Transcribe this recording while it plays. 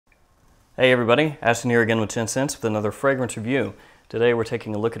Hey everybody, Ashton here again with Gents with another fragrance review. Today we're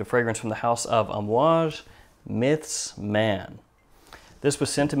taking a look at a fragrance from the house of Amouage, Myths Man. This was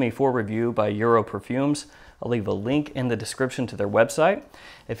sent to me for review by Euro Perfumes. I'll leave a link in the description to their website.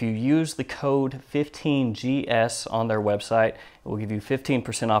 If you use the code 15GS on their website, it will give you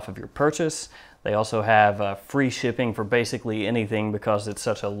 15% off of your purchase. They also have free shipping for basically anything because it's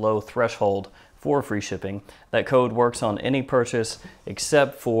such a low threshold for free shipping. That code works on any purchase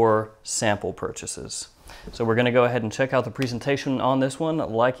except for sample purchases. So we're gonna go ahead and check out the presentation on this one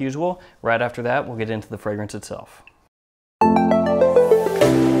like usual. Right after that, we'll get into the fragrance itself.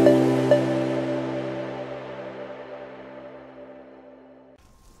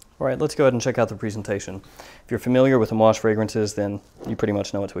 All right, let's go ahead and check out the presentation. If you're familiar with Amouage fragrances, then you pretty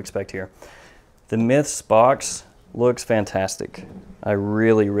much know what to expect here. The Myths box looks fantastic. I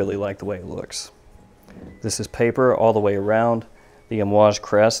really like the way it looks. This is paper all the way around. The Amouage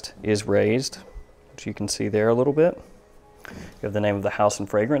crest is raised, which you can see there a little bit. You have the name of the house and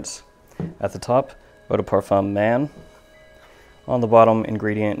fragrance. At the top, Eau de Parfum Man. On the bottom,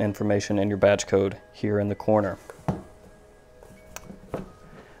 ingredient information and your batch code here in the corner.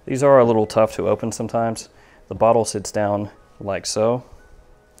 These are a little tough to open sometimes. The bottle sits down like so.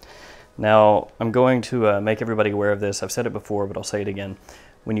 Now, I'm going to make everybody aware of this. I've said it before, but I'll say it again.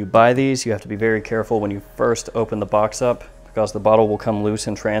 When you buy these, you have to be very careful when you first open the box up because the bottle will come loose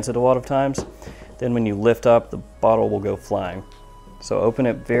in transit a lot of times. Then when you lift up, the bottle will go flying. So open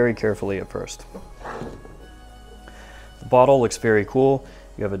it very carefully at first. The bottle looks very cool.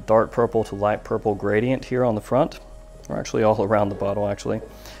 You have a dark purple to light purple gradient here on the front, or actually all around the bottle actually.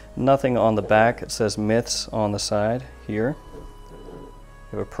 Nothing on the back. It says Myths on the side here.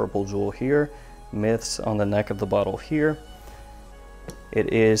 You have a purple jewel here, Myths on the neck of the bottle here.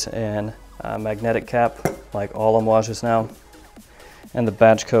 It is an magnetic cap, like all Amouages now. And the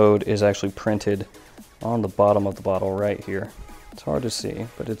batch code is actually printed on the bottom of the bottle right here. It's hard to see,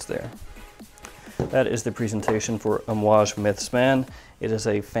 but it's there. That is the presentation for Amouage Myths Man. It is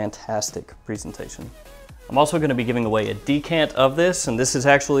a fantastic presentation. I'm also going to be giving away a decant of this, and this is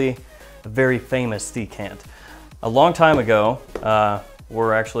actually a very famous decant. A long time ago,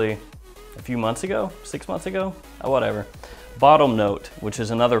 or actually a few months ago, 6 months ago, whatever. Bottom Note, which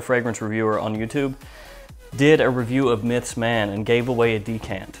is another fragrance reviewer on YouTube, did a review of Myths Man and gave away a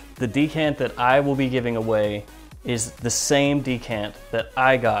decant. The decant that I will be giving away is the same decant that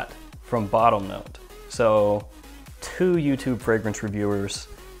I got from Bottom Note. So 2 YouTube fragrance reviewers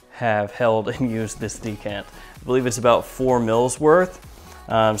have held and used this decant. I believe it's about 4 mils worth.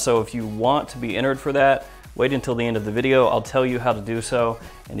 So if you want to be entered for that, wait until the end of the video. I'll tell you how to do so.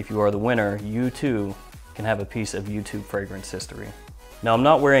 And if you are the winner, you too can have a piece of YouTube fragrance history. Now I'm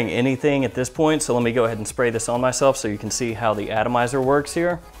not wearing anything at this point, so let me go ahead and spray this on myself so you can see how the atomizer works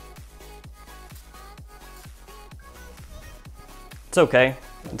here. It's okay.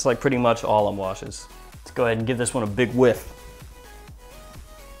 It's like pretty much all Amouages. Let's go ahead and give this one a big whiff.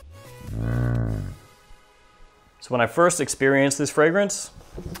 So when I first experienced this fragrance,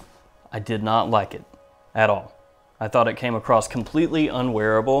 I did not like it at all. I thought it came across completely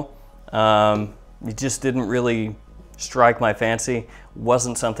unwearable. It just didn't really strike my fancy.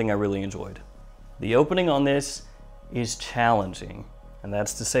 Wasn't something I really enjoyed. The opening on this is challenging, and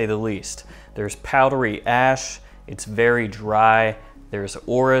that's to say the least. There's powdery ash, it's very dry. There's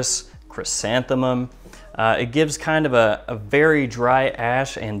orris, chrysanthemum. It gives kind of a very dry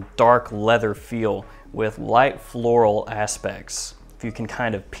ash and dark leather feel with light floral aspects, if you can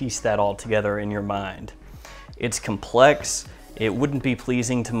kind of piece that all together in your mind. It's complex. It wouldn't be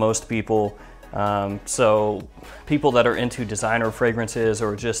pleasing to most people. So people that are into designer fragrances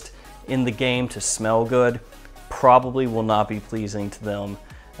or just in the game to smell good probably will not be pleasing to them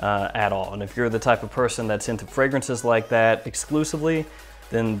at all. And if you're the type of person that's into fragrances like that exclusively,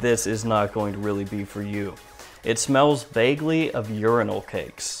 then this is not going to really be for you. It smells vaguely of urinal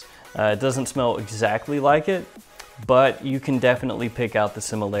cakes. It doesn't smell exactly like it, but you can definitely pick out the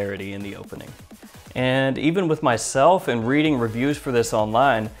similarity in the opening. And even with myself and reading reviews for this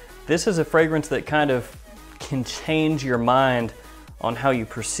online, this is a fragrance that kind of can change your mind on how you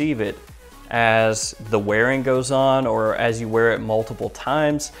perceive it as the wearing goes on or as you wear it multiple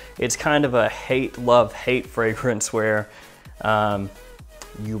times. It's kind of a hate, love, hate fragrance where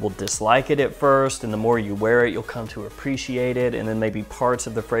you will dislike it at first, and the more you wear it, you'll come to appreciate it, and then maybe parts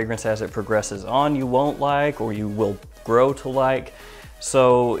of the fragrance as it progresses on you won't like, or you will grow to like.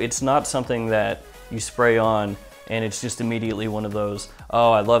 So it's not something that you spray on and it's just immediately one of those,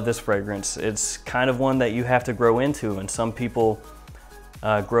 oh, I love this fragrance. It's kind of one that you have to grow into, and some people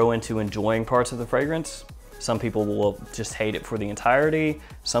grow into enjoying parts of the fragrance. Some people will just hate it for the entirety.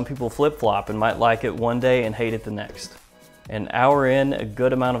 Some people flip-flop and might like it one day and hate it the next. An hour in, a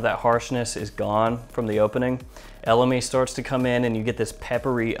good amount of that harshness is gone from the opening. LME starts to come in and you get this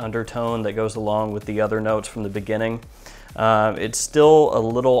peppery undertone that goes along with the other notes from the beginning. It's still a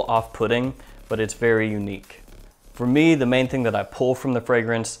little off-putting, but it's very unique. For me, the main thing that I pull from the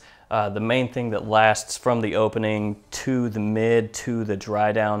fragrance, the main thing that lasts from the opening to the mid to the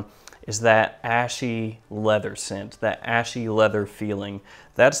dry down, is that ashy leather scent, that ashy leather feeling.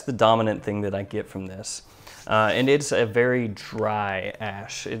 That's the dominant thing that I get from this. And it's a very dry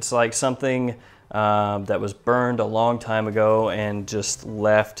ash. It's like something that was burned a long time ago and just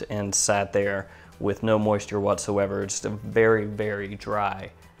left and sat there with no moisture whatsoever. It's a very, very dry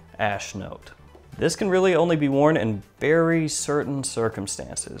ash note. This can really only be worn in very certain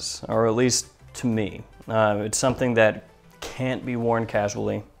circumstances, or at least to me. It's something that can't be worn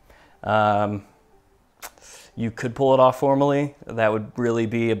casually. You could pull it off formally. That would really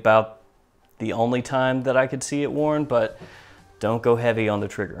be about the only time that I could see it worn, but don't go heavy on the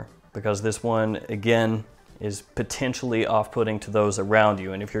trigger, because this one, again, is potentially off-putting to those around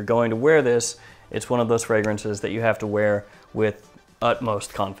you. And if you're going to wear this, it's one of those fragrances that you have to wear with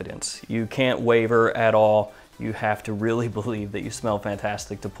utmost confidence. You can't waver at all. You have to really believe that you smell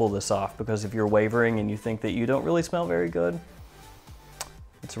fantastic to pull this off, because if you're wavering and you think that you don't really smell very good,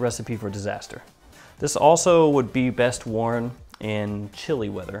 it's a recipe for disaster. This also would be best worn in chilly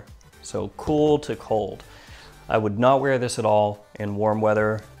weather, so cool to cold. I would not wear this at all in warm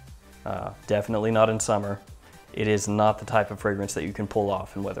weather, definitely not in summer. It is not the type of fragrance that you can pull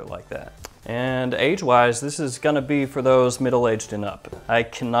off in weather like that. And age-wise, this is gonna be for those middle-aged and up. I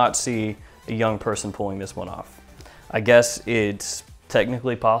cannot see a young person pulling this one off. I guess it's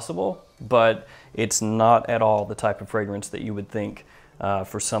technically possible, but it's not at all the type of fragrance that you would think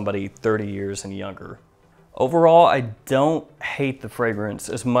for somebody 30 years and younger. Overall, I don't hate the fragrance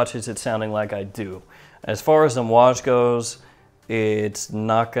as much as it's sounding like I do. As far as Amouage goes, it's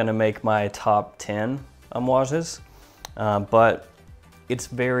not gonna make my top 10 Amouages, but it's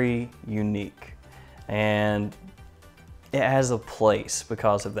very unique and it has a place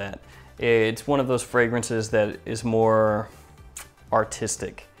because of that. It's one of those fragrances that is more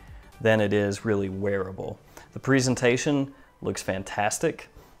artistic than it is really wearable. The presentation looks fantastic.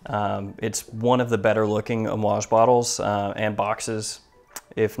 It's one of the better looking Amouage bottles and boxes,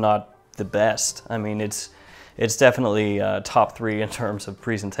 if not the best. I mean, it's definitely top 3 in terms of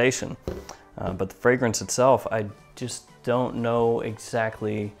presentation. But the fragrance itself, I just don't know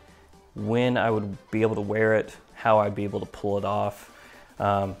exactly when I would be able to wear it, how I'd be able to pull it off.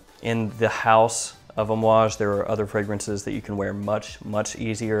 In the house of Amouage, there are other fragrances that you can wear much, much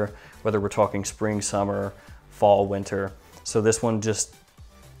easier, whether we're talking spring, summer, fall, winter. So this one just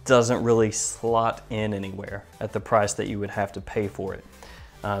doesn't really slot in anywhere at the price that you would have to pay for it.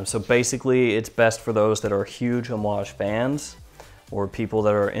 So basically, it's best for those that are huge Amouage fans or people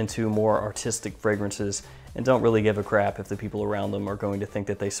that are into more artistic fragrances and don't really give a crap if the people around them are going to think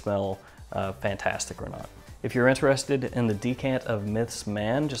that they smell fantastic or not. If you're interested in the Decant of Myths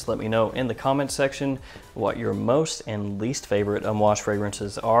Man, just let me know in the comments section what your most and least favorite Amouage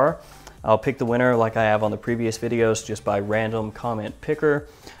fragrances are. I'll pick the winner like I have on the previous videos, just by random comment picker.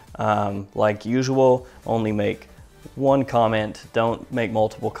 Like usual, only make one comment. Don't make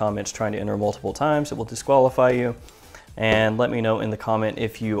multiple comments trying to enter multiple times. It will disqualify you. And let me know in the comment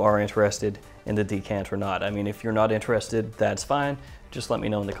if you are interested in the Decant or not. I mean, if you're not interested, that's fine. Just let me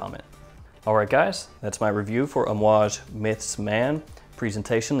know in the comment. All right, guys, that's my review for Amouage Myths Man.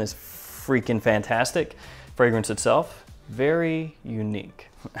 Presentation is freaking fantastic. Fragrance itself, very unique.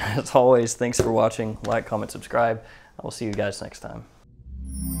 As always, thanks for watching. Like, comment, subscribe. I will see you guys next time.